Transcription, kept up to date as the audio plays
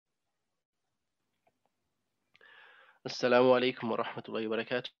Assalamu alaikum wa rahmatullahi wa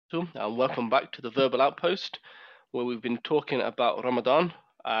barakatuh, and welcome back to the Verbal Outpost, where we've been talking about Ramadan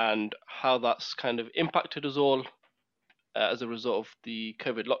and how that's kind of impacted us all as a result of the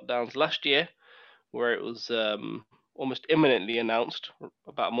COVID lockdowns last year, where it was almost imminently announced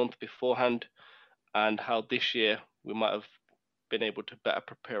about a month beforehand, and how this year we might have been able to better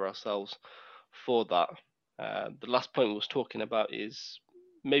prepare ourselves for that. The last point we was talking about is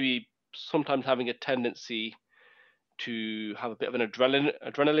maybe sometimes having a tendency to have a bit of an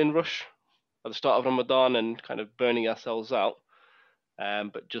adrenaline rush at the start of Ramadan and kind of burning ourselves out.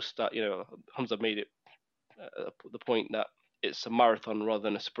 But just that, Hamza made it the point that it's a marathon rather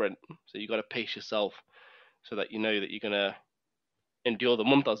than a sprint. So you got to pace yourself so that you know that you're going to endure the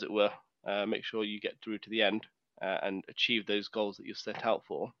month, as it were. Make sure you get through to the end and achieve those goals that you've set out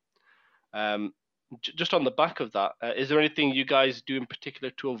for. Just on the back of that, is there anything you guys do in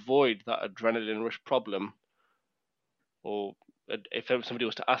particular to avoid that adrenaline rush problem? Or if somebody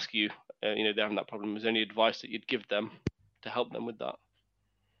was to ask you, they're having that problem, is there any advice that you'd give them to help them with that?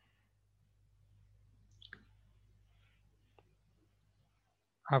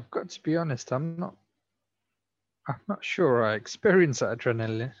 I've got to be honest, I'm not sure I experience that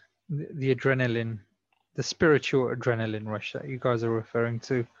adrenaline, the adrenaline, the spiritual adrenaline rush that you guys are referring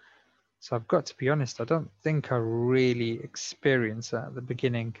to. So I've got to be honest, I don't think I really experienced that at the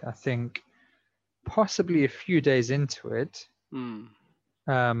beginning. I think possibly a few days into it,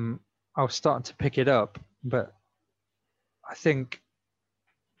 I was starting to pick it up, but I think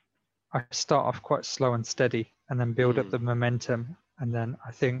I start off quite slow and steady and then build up the momentum. And then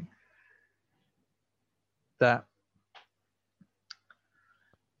I think that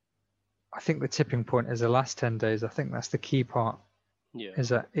the tipping point is the last 10 days. I think that's the key part. Yeah. Is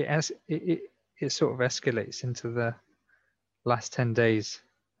that it sort of escalates into the last 10 days,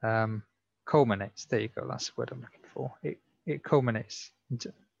 culminates. There you go. That's the word I'm looking for. It culminates.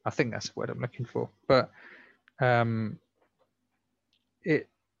 I think that's the word I'm looking for. But it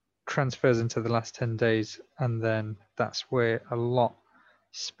transfers into the last 10 days, and then that's where a lot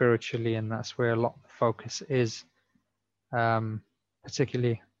spiritually, and that's where a lot of the focus is,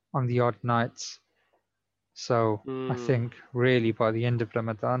 particularly on the odd nights. So I think really by the end of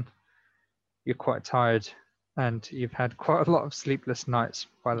Ramadan, you're quite tired and you've had quite a lot of sleepless nights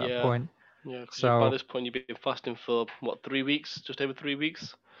by that point. Yeah, because by this point you've been fasting for what, 3 weeks, just over 3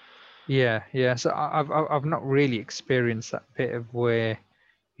 weeks? Yeah. So I've not really experienced that bit of where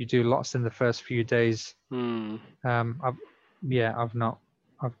you do lots in the first few days. I've not.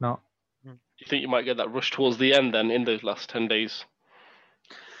 Do you think you might get that rush towards the end then in those last 10 days?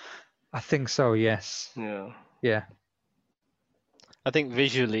 I think so, yes. Yeah. I think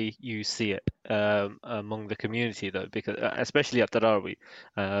visually you see it among the community though, because especially at Tarawih,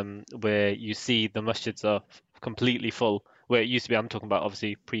 where you see the masjids are completely full. Where it used to be, I'm talking about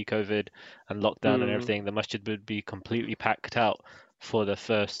obviously pre-COVID and lockdown and everything, the masjid would be completely packed out for the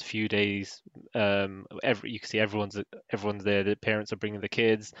first few days. You can see everyone's there. The parents are bringing the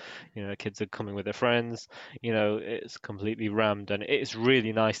kids, kids are coming with their friends. It's completely rammed, and it's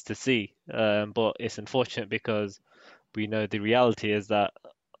really nice to see. But it's unfortunate because we know the reality is that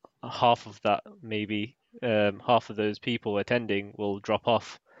half of that, maybe half of those people attending will drop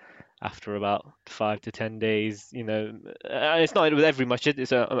off after about 5 to 10 days, and it's not with every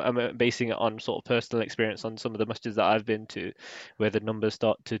masjid. I'm basing it on sort of personal experience on some of the masjids that I've been to, where the numbers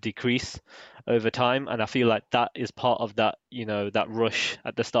start to decrease over time, and I feel like that is part of that, that rush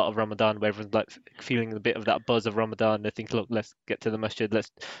at the start of Ramadan, where everyone's like feeling a bit of that buzz of Ramadan. They think, look, let's get to the masjid, let's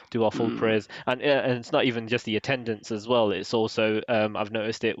do our full prayers, and it's not even just the attendance as well. It's also I've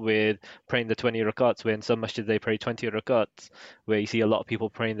noticed it with praying the 20 rakats, where in some masjids they pray 20 rakats, where you see a lot of people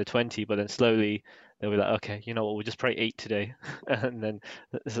praying the 20, but then slowly they'll be like, okay, you know what, we'll just pray 8 today, and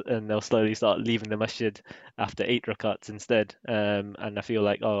they'll slowly start leaving the masjid after 8 rakats instead. And I feel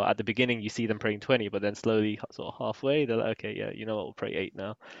like, at the beginning you see them praying 20, but then slowly, sort of halfway, they're like, okay, yeah, you know what, we'll pray 8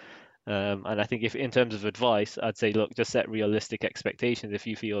 now. And I think if in terms of advice, I'd say, look, just set realistic expectations. If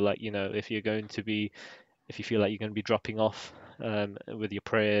you feel like, if you feel like you're going to be dropping off with your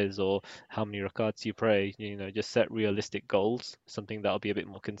prayers or how many rakats you pray, just set realistic goals, something that'll be a bit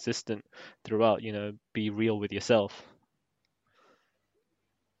more consistent throughout, be real with yourself.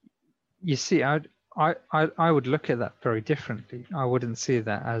 You see, I would look at that very differently. I wouldn't see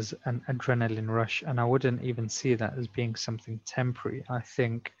that as an adrenaline rush, and I wouldn't even see that as being something temporary. I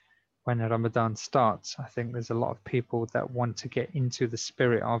think when Ramadan starts, I think there's a lot of people that want to get into the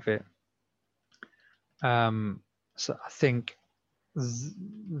spirit of it. So I think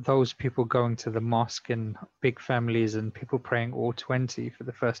those people going to the mosque and big families and people praying all 20 for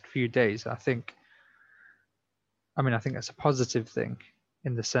the first few days, I think I mean, I think that's a positive thing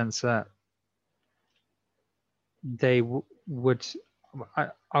in the sense that they would,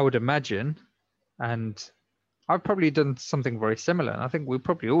 I would imagine, and I've probably done something very similar, and I think we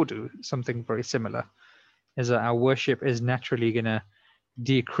probably all do something very similar, is that our worship is naturally going to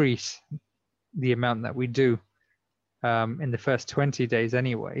decrease the amount that we do in the first 20 days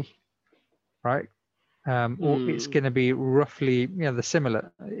anyway, right? Or it's going to be roughly, the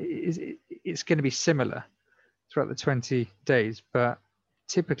similar. It's going to be similar throughout the 20 days, but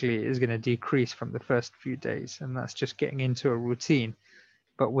typically it is going to decrease from the first few days, and that's just getting into a routine.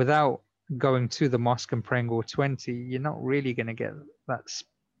 But without going to the mosque and praying all 20, you're not really going to get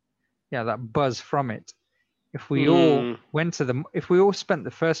that buzz from it. If we all if we all spent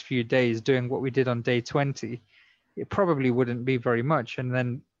the first few days doing what we did on day 20, it probably wouldn't be very much. And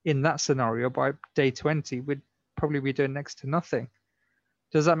then in that scenario, by day 20, we'd probably be doing next to nothing.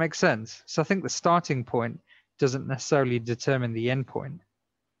 Does that make sense? So I think the starting point doesn't necessarily determine the end point.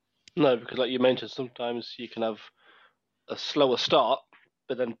 No, because like you mentioned, sometimes you can have a slower start,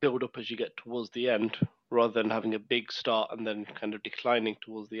 but then build up as you get towards the end, rather than having a big start and then kind of declining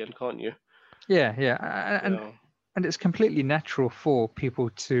towards the end, can't you? Yeah. And it's completely natural for people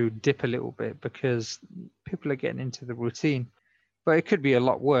to dip a little bit because people are getting into the routine. But it could be a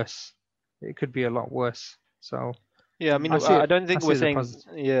lot worse. So yeah, I mean, I don't think we're saying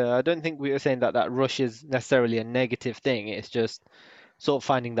I don't think we're saying that rush is necessarily a negative thing. It's just sort of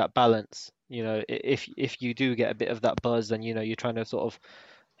finding that balance. If you do get a bit of that buzz, then you're trying to sort of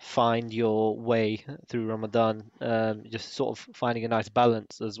find your way through Ramadan, just sort of finding a nice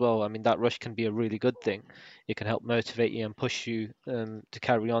balance as well. I mean, that rush can be a really good thing. It can help motivate you and push you to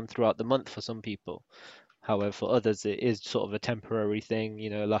carry on throughout the month for some people. However, for others, it is sort of a temporary thing,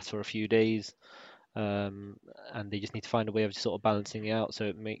 it lasts for a few days, and they just need to find a way of sort of balancing it out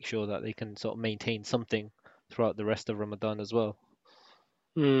so make sure that they can sort of maintain something throughout the rest of Ramadan as well.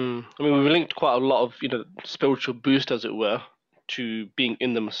 I mean, we've linked quite a lot of spiritual boost, as it were, to being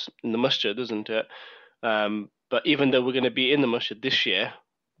in the masjid, isn't it? But even though we're going to be in the masjid this year,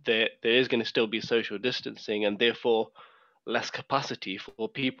 there is going to still be social distancing and therefore less capacity for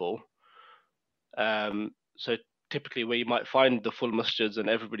people. So typically, where you might find the full masjids and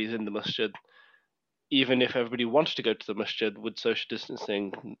everybody's in the masjid, even if everybody wanted to go to the masjid with social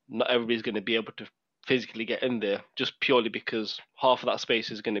distancing, not everybody's going to be able to physically get in there, just purely because half of that space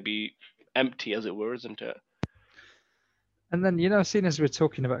is going to be empty, as it were, isn't it? And then, seeing as we're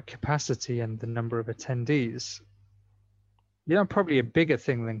talking about capacity and the number of attendees, probably a bigger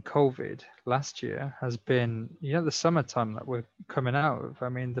thing than COVID last year has been, the summertime that we're coming out of. I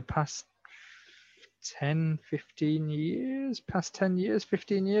mean, the past 10 years,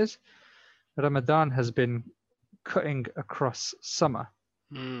 15 years, Ramadan has been cutting across summer.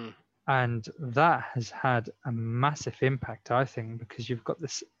 And that has had a massive impact, I think, because you've got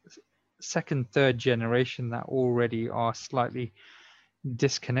this second, third generation that already are slightly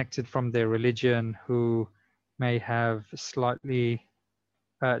disconnected from their religion, who may have slightly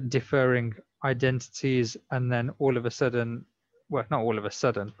differing identities, and then all of a sudden, well, not all of a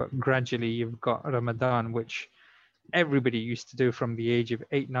sudden, but gradually you've got Ramadan, which everybody used to do from the age of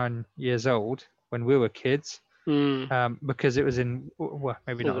 8-9 years old when we were kids, because it was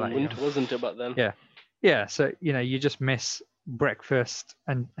maybe not that winter, wasn't it, back then? Yeah. So you just miss breakfast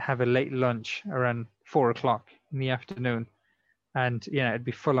and have a late lunch around 4 o'clock in the afternoon, and it'd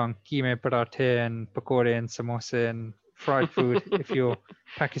be full on keema, parathe and pakore and samosa and fried food if you're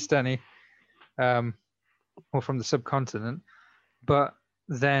Pakistani or from the subcontinent. But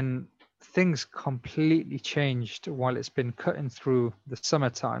then things completely changed while it's been cutting through the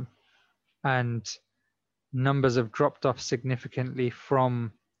summertime, and numbers have dropped off significantly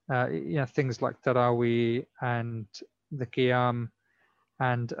from things like Tarawih and the Qiyam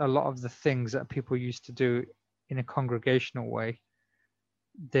and a lot of the things that people used to do in a congregational way.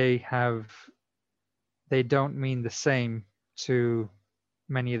 They don't mean the same to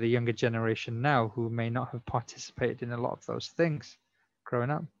many of the younger generation now, who may not have participated in a lot of those things growing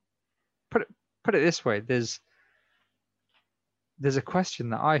up. Put it this way, there's a question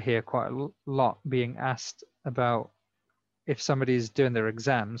that I hear quite a lot being asked about if somebody's doing their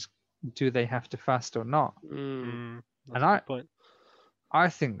exams, do they have to fast or not? And I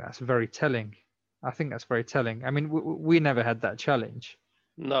think that's very telling. I mean, we never had that challenge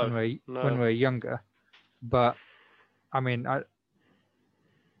when we were younger, but I mean,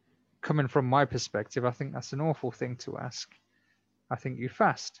 coming from my perspective, I think that's an awful thing to ask. I think you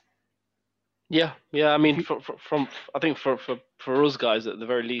fast. Yeah. I mean, I think for us guys, at the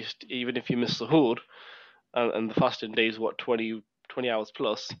very least, even if you miss Suhoor, and the fasting day is 20 hours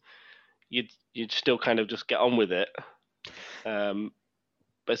plus, you'd still kind of just get on with it.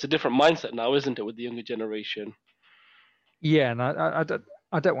 But it's a different mindset now, isn't it, with the younger generation? Yeah, and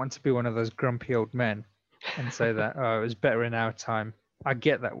I don't want to be one of those grumpy old men and say that it was better in our time. I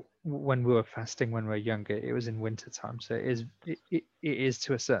get that when we were fasting when we were younger, it was in winter time, so it is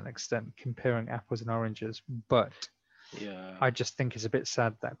to a certain extent comparing apples and oranges. But Yeah, I just think it's a bit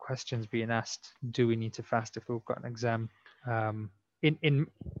sad that question's being asked. Do we need to fast if we've got an exam? In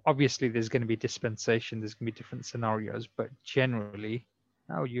obviously there's going to be dispensation. There's going to be different scenarios, but generally,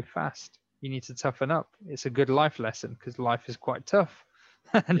 oh, you fast. You need to toughen up. It's a good life lesson because life is quite tough.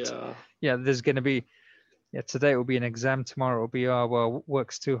 And yeah, there's going to be, today will be an exam. Tomorrow will be, oh, well,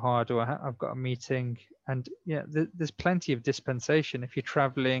 work's too hard, or I've got a meeting. And there's plenty of dispensation. If you're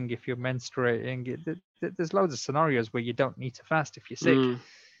traveling, if you're menstruating, there's loads of scenarios where you don't need to fast if you're sick.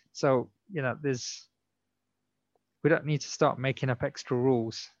 So, we don't need to start making up extra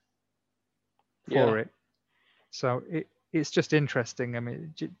rules for it. So it's just interesting. I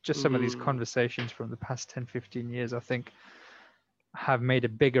mean, just some of these conversations from the past 10, 15 years, I think, have made a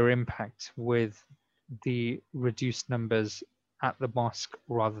bigger impact with the reduced numbers at the mosque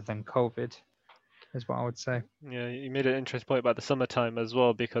rather than COVID, is what I would say. Yeah, you made an interesting point about the summertime as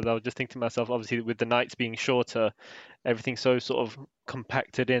well, because I was just thinking to myself, obviously with the nights being shorter, everything's so sort of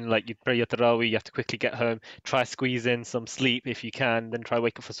compacted in. Like you pray your tarawih, you have to quickly get home, try squeeze in some sleep if you can, then try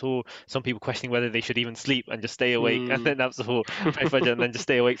wake up for suhoor. Some people questioning whether they should even sleep and just stay awake and then have suhoor, pray fajr, and then just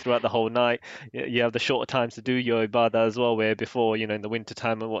stay awake throughout the whole night. You have the shorter times to do your ibadah as well, where before, in the winter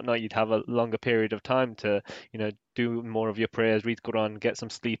time and whatnot, you'd have a longer period of time to, do more of your prayers, read Quran, get some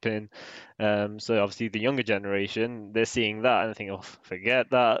sleep in. So obviously the younger generation, they're seeing that and they think, oh,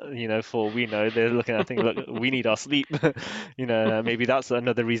 forget that. For we know, they're looking at thinking, look, we need our sleep. Maybe that's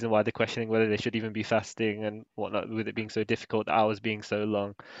another reason why they're questioning whether they should even be fasting and whatnot, with it being so difficult, the hours being so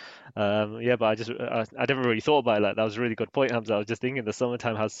long. But I never really thought about it like that. Was a really good point, Hamza. I was just thinking the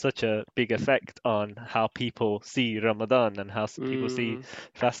summertime has such a big effect on how people see Ramadan and how people see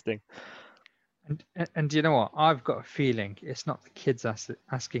fasting. And you know what? I've got a feeling it's not the kids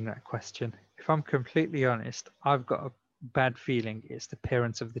asking that question. If I'm completely honest, I've got a bad feeling it's the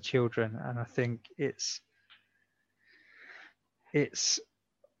parents of the children, and I think it's.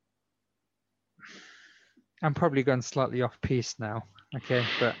 I'm probably going slightly off piece now, okay?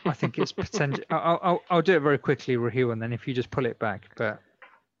 But I think it's potential. I'll do it very quickly, Raheel, and then if you just pull it back. But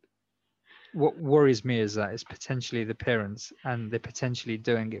what worries me is that it's potentially the parents, and they're potentially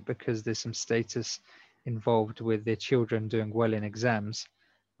doing it because there's some status involved with their children doing well in exams,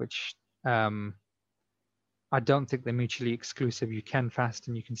 which I don't think they're mutually exclusive. You can fast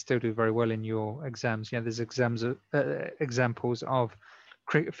and you can still do very well in your exams. There's examples of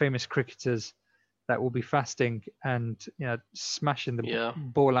famous cricketers that will be fasting and smashing the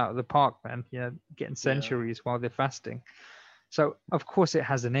ball out of the park, man. Getting centuries while they're fasting. So of course it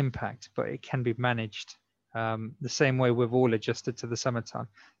has an impact, but it can be managed the same way we've all adjusted to the summertime.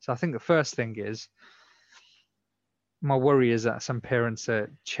 So I think the first thing is, my worry is that some parents are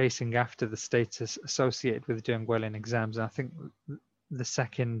chasing after the status associated with doing well in exams. And I think the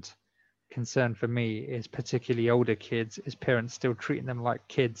second concern for me is particularly older kids, is parents still treating them like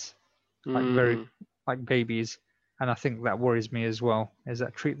kids, like babies. And I think that worries me as well, is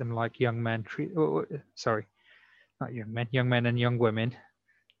that treat them like young men, not young men, young men and young women.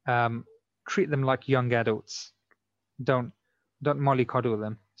 Treat them like young adults. Don't mollycoddle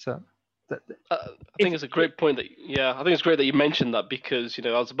them. So I think it's a great point I think it's great that you mentioned that, because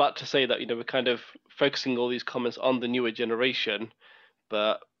I was about to say that we're kind of focusing all these comments on the newer generation,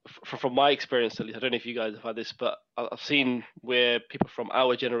 but from my experience at least, I don't know if you guys have had this, but I've seen where people from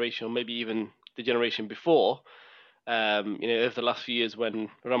our generation, or maybe even the generation before, over the last few years, when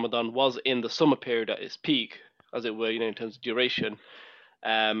Ramadan was in the summer period at its peak, as it were, in terms of duration,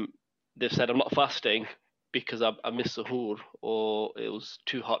 they've said, I'm not fasting because I missed suhoor, or it was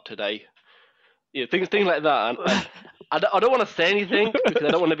too hot today. Things like that. And I don't want to say anything because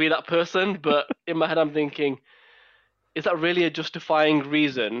I don't want to be that person, but in my head I'm thinking, is that really a justifying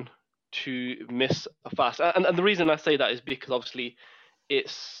reason to miss a fast? And the reason I say that is because obviously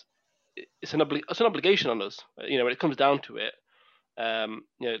it's an obligation on us. When it comes down to it,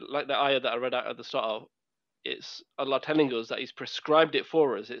 like the ayah that I read out at the start of, it's Allah telling us that He's prescribed it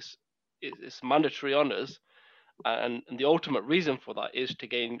for us. It's mandatory on us. And the ultimate reason for that is to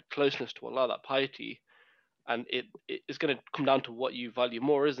gain closeness to Allah, that piety. And it's going to come down to what you value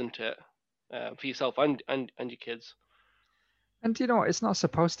more, isn't it? For yourself and your kids. And you know what? It's not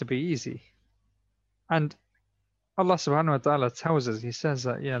supposed to be easy. And Allah subhanahu wa ta'ala tells us, He says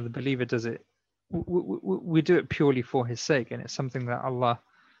that, the believer does it. We do it purely for His sake. And it's something that Allah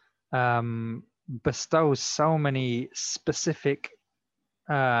bestows so many specific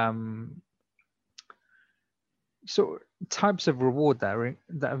sort of types of reward that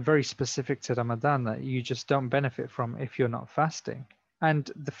are very specific to Ramadan that you just don't benefit from if you're not fasting.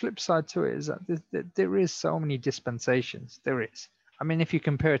 And the flip side to it is that there is so many dispensations. There is. I mean, if you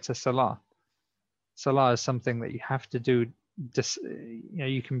compare it to Salah is something that you have to do.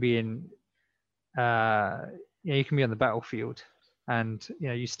 You can be in, you can be on the battlefield, and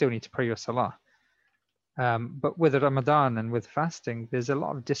you still need to pray your Salah. But with Ramadan and with fasting, there's a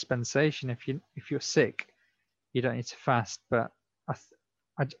lot of dispensation. If you're sick, you don't need to fast. But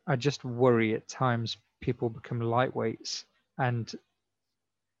I just worry at times people become lightweights and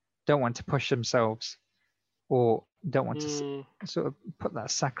don't want to push themselves, or don't want to sort of put that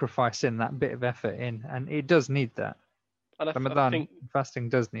sacrifice in, that bit of effort in, and it does need that. Ramadan fasting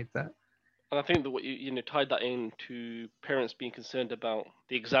does need that. And I think that what you tied that into parents being concerned about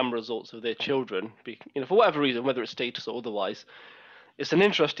the exam results of their children, for whatever reason, whether it's status or otherwise, it's an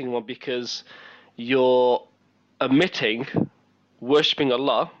interesting one because you're omitting worshipping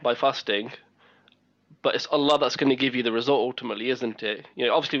Allah by fasting, but it's Allah that's going to give you the result ultimately, isn't it?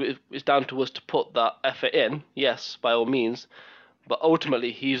 Obviously it's down to us to put that effort in, yes, by all means, but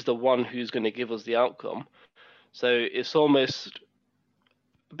ultimately He's the one who's going to give us the outcome. So it's almost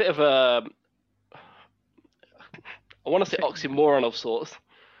a bit of a, I want to say oxymoron of sorts.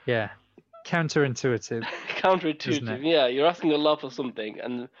 Yeah, counterintuitive. Counterintuitive, yeah. You're asking Allah for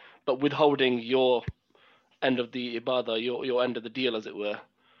something, but withholding your end of the ibadah, your end of the deal, as it were.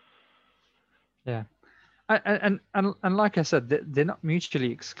 Yeah, and like I said, they're not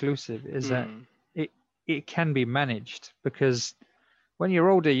mutually exclusive. Is that it can be managed, because when you're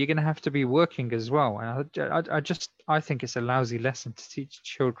older, you're going to have to be working as well. And I think it's a lousy lesson to teach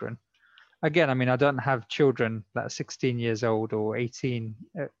children. Again, I mean, I don't have children that are 16 years old or 18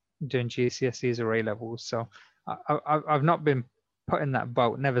 doing GCSEs or A levels, so I've not been put in that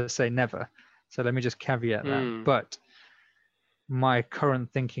boat. Never say never. So let me just caveat that. But my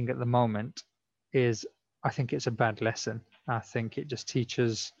current thinking at the moment is, I think it's a bad lesson. I think it just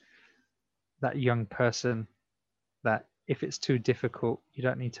teaches that young person that if it's too difficult, you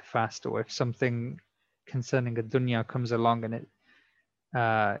don't need to fast, or if something concerning a dunya comes along and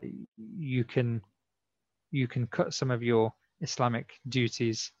you can cut some of your Islamic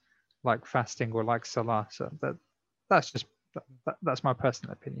duties like fasting or like Salah. So that's my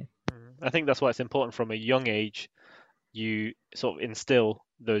personal opinion. I think that's why it's important from a young age you sort of instill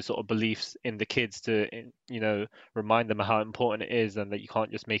those sort of beliefs in the kids to remind them of how important it is, and that you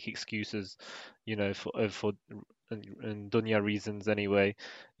can't just make excuses for and dunya reasons anyway,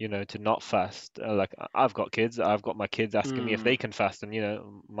 to not fast. Like I've got my kids asking me if they can fast,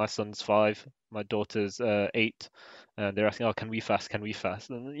 and my son's 5, my daughter's 8, and they're asking, oh, can we fast,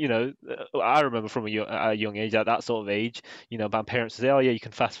 and I remember from a young age, at that sort of age, my parents would say, oh yeah, you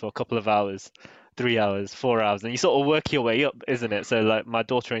can fast for a couple of hours, 3 hours, 4 hours, and you sort of work your way up, isn't it? So like my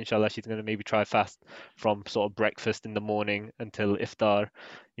daughter, inshallah, she's going to maybe try fast from sort of breakfast in the morning until iftar,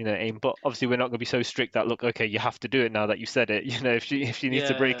 aim. But obviously we're not going to be so strict that, look, okay, you have to do it now that you said it. If she needs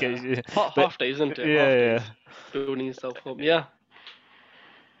to break it, half day, isn't it? Yeah. Building yourself up. Yeah.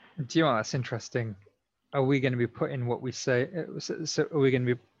 Do you know that's interesting? Are we going to be putting what we say? So are we going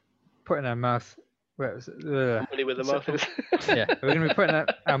to be putting our mouth? Money where the mouth is. Yeah, we're going to be putting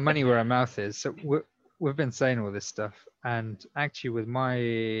our money where our mouth is. So we've been saying all this stuff, and actually, with my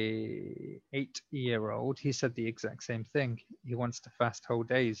 8-year-old, he said the exact same thing. He wants to fast whole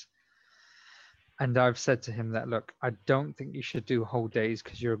days, and I've said to him that, look, I don't think you should do whole days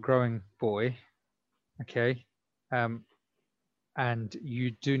because you're a growing boy, okay, and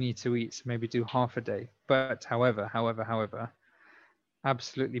you do need to eat, so maybe do half a day. But however,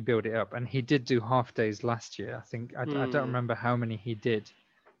 absolutely build it up. And he did do half days last year. I think I don't remember how many he did.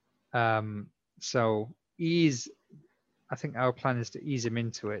 So I think our plan is to ease him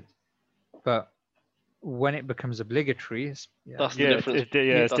into it, but when it becomes obligatory, that's the difference.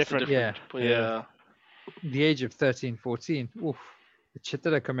 It's different. Yeah. The age of 13, 14, oof, the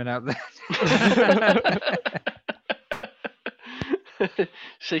chitta are coming out there.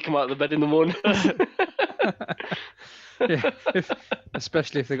 Shake him out of the bed in the morning. Yeah,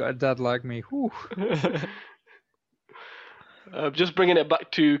 especially if they got a dad like me. Just bringing it back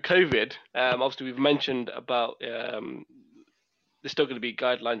to COVID, obviously we've mentioned about there's still going to be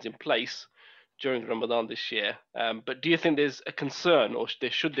guidelines in place during Ramadan this year. But do you think there's a concern, or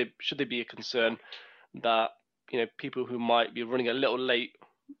should there be a concern that people who might be running a little late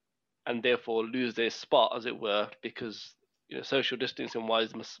and therefore lose their spot, as it were, because social distancing wise,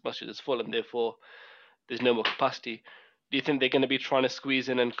 the masjid is full and therefore there's no more capacity? do you think they're going to be trying to squeeze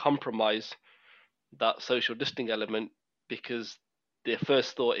in and compromise that social distancing element because their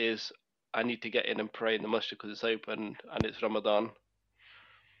first thought is, I need to get in and pray in the masjid because it's open and it's Ramadan?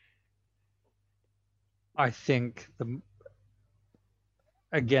 I think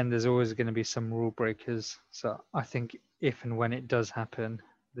again, there's always going to be some rule breakers. So I think if and when it does happen,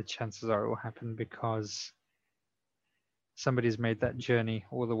 the chances are it will happen because somebody's made that journey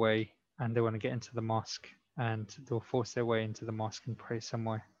all the way and they want to get into the mosque and they'll force their way into the mosque and pray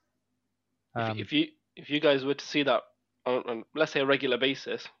somewhere. If you guys were to see that on, let's say, a regular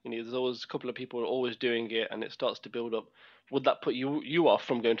basis, there's always a couple of people who are always doing it and it starts to build up, would that put you off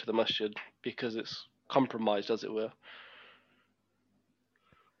from going to the masjid because it's compromised, as it were?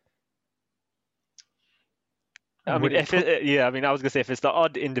 I mean, I mean, I was gonna say if it's the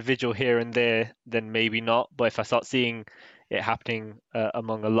odd individual here and there, then maybe not. But if I start seeing it happening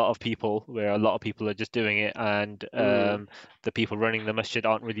among a lot of people, where a lot of people are just doing it, and the people running the masjid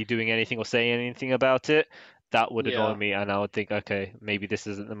aren't really doing anything or saying anything about it, that would annoy me, and I would think, okay, maybe this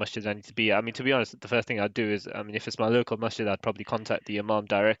isn't the masjid I need to be at. I mean, to be honest, the first thing I'd do is, I mean, if it's my local masjid, I'd probably contact the imam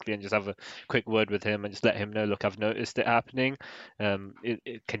directly and just have a quick word with him and just let him know, look, I've noticed it happening. Can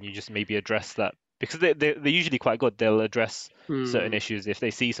you just maybe address that? Because they're usually quite good. They'll address certain issues. If they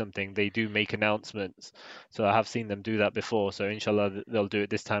see something, they do make announcements. So I have seen them do that before. So inshallah, they'll do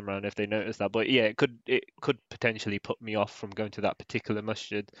it this time around if they notice that. But yeah, it could potentially put me off from going to that particular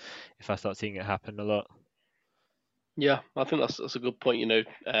masjid if I start seeing it happen a lot. Yeah, I think that's a good point.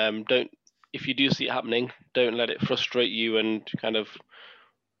 Don't, if you do see it happening, don't let it frustrate you and kind of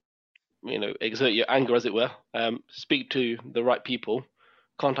exert your anger, as it were. Speak to the right people,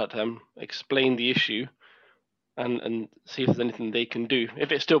 contact them, explain the issue, and see if there's anything they can do.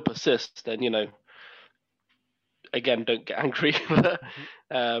 If it still persists, then again, don't get angry.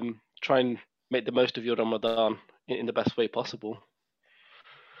 Try and make the most of your Ramadan in the best way possible.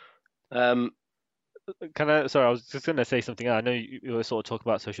 Sorry, I was just going to say something. I know you were sort of talking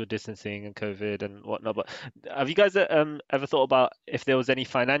about social distancing and COVID and whatnot, but have you guys ever thought about if there was any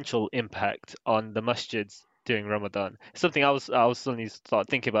financial impact on the masjids during Ramadan? Something I was suddenly start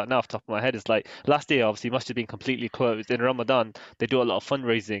thinking about now off the top of my head is like last year, obviously, masjid being completely closed. In Ramadan, they do a lot of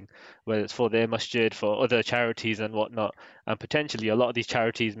fundraising, whether it's for their masjid, for other charities and whatnot. And potentially a lot of these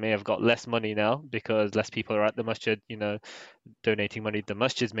charities may have got less money now because less people are at the masjid, donating money. The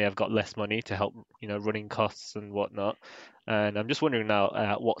masjids may have got less money to help, running costs and whatnot. And I'm just wondering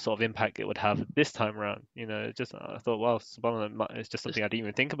now what sort of impact it would have this time around. Just I thought, wow, subhanAllah, it's just something I didn't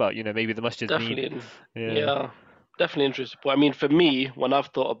even think about. Maybe the masjids need. Definitely interesting. But I mean, for me, when I've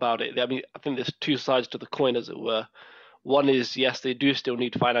thought about it, I think there's two sides to the coin, as it were. One is, yes, they do still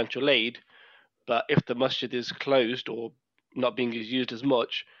need financial aid, but if the masjid is closed or not being used as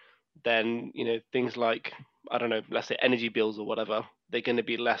much, then things like, I don't know, let's say energy bills or whatever, they're going to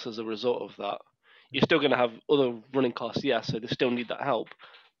be less as a result of that. You're still going to have other running costs, yes, so they still need that help,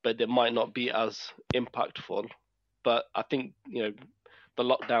 but they might not be as impactful. But I think the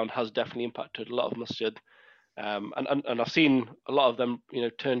lockdown has definitely impacted a lot of masjid, and I've seen a lot of them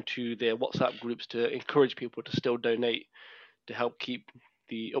turn to their WhatsApp groups to encourage people to still donate to help keep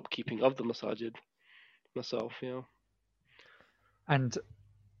the upkeeping of the masajid myself. And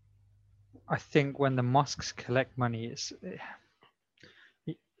I think when the mosques collect money, it's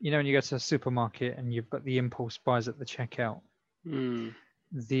when you go to a supermarket and you've got the impulse buys at the checkout,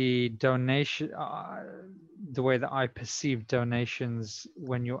 the donation, the way that I perceive donations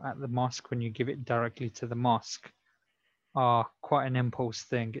when you're at the mosque, when you give it directly to the mosque, are quite an impulse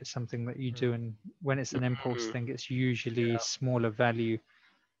thing. It's something that you do, and when it's an impulse thing, it's usually smaller value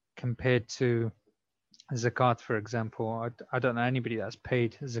compared to zakat, for example. I don't know anybody that's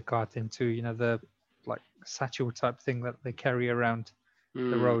paid zakat into the like satchel type thing that they carry around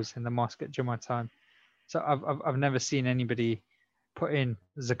the rows in the mosque at Jummah time. So I've never seen anybody put in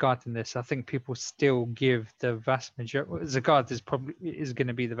zakat in this. I think people still give the vast majority. Zakat is going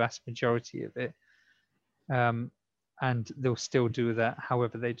to be the vast majority of it, and they'll still do that.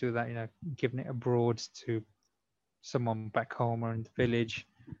 However they do that, giving it abroad to someone back home or in the village,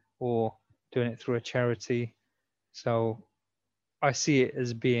 or doing it through a charity. So I see it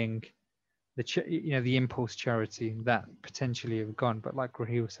as being the impulse charity that potentially have gone, but like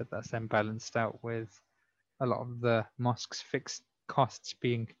Raheel said, that's then balanced out with a lot of the mosque's fixed costs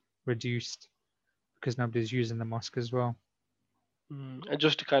being reduced because nobody's using the mosque as well. And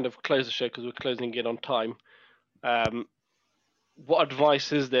just to kind of close the show, because we're closing in on time, what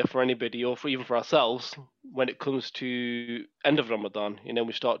advice is there for anybody, or even for ourselves, when it comes to end of Ramadan?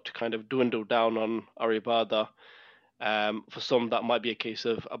 We start to kind of dwindle down on our ibadah. For some, that might be a case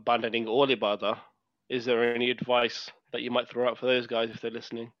of abandoning all ibadah is there any advice that you might throw out for those guys if they're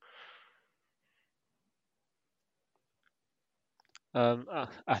listening? I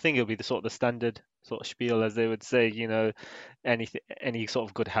think it'll be the sort of the standard sort of spiel, as they would say, any sort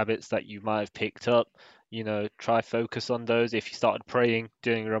of good habits that you might have picked up, try focus on those. If you started praying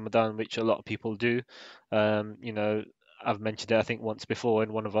during Ramadan, which a lot of people do, I've mentioned it, I think, once before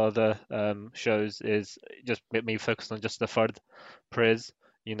in one of our other shows, is just me focused on just the fard prayers.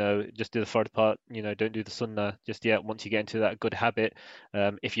 Just do the fard part. Don't do the sunnah just yet. Once you get into that good habit,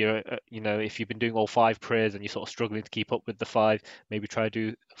 if you've been doing all 5 prayers and you're sort of struggling to keep up with the 5, maybe try to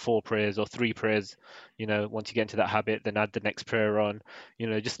do 4 prayers or 3 prayers. Once you get into that habit, then add the next prayer on.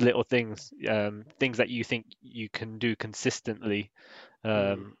 Just little things, things that you think you can do consistently,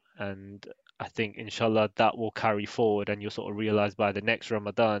 and I think inshallah that will carry forward, and you'll sort of realize by the next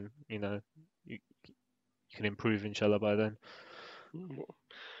Ramadan, you can improve inshallah by then.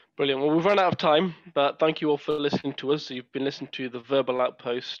 Brilliant. Well, we've run out of time, but thank you all for listening to us. You've been listening to the Verbal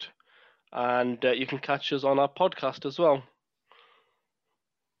Outpost, and you can catch us on our podcast as well.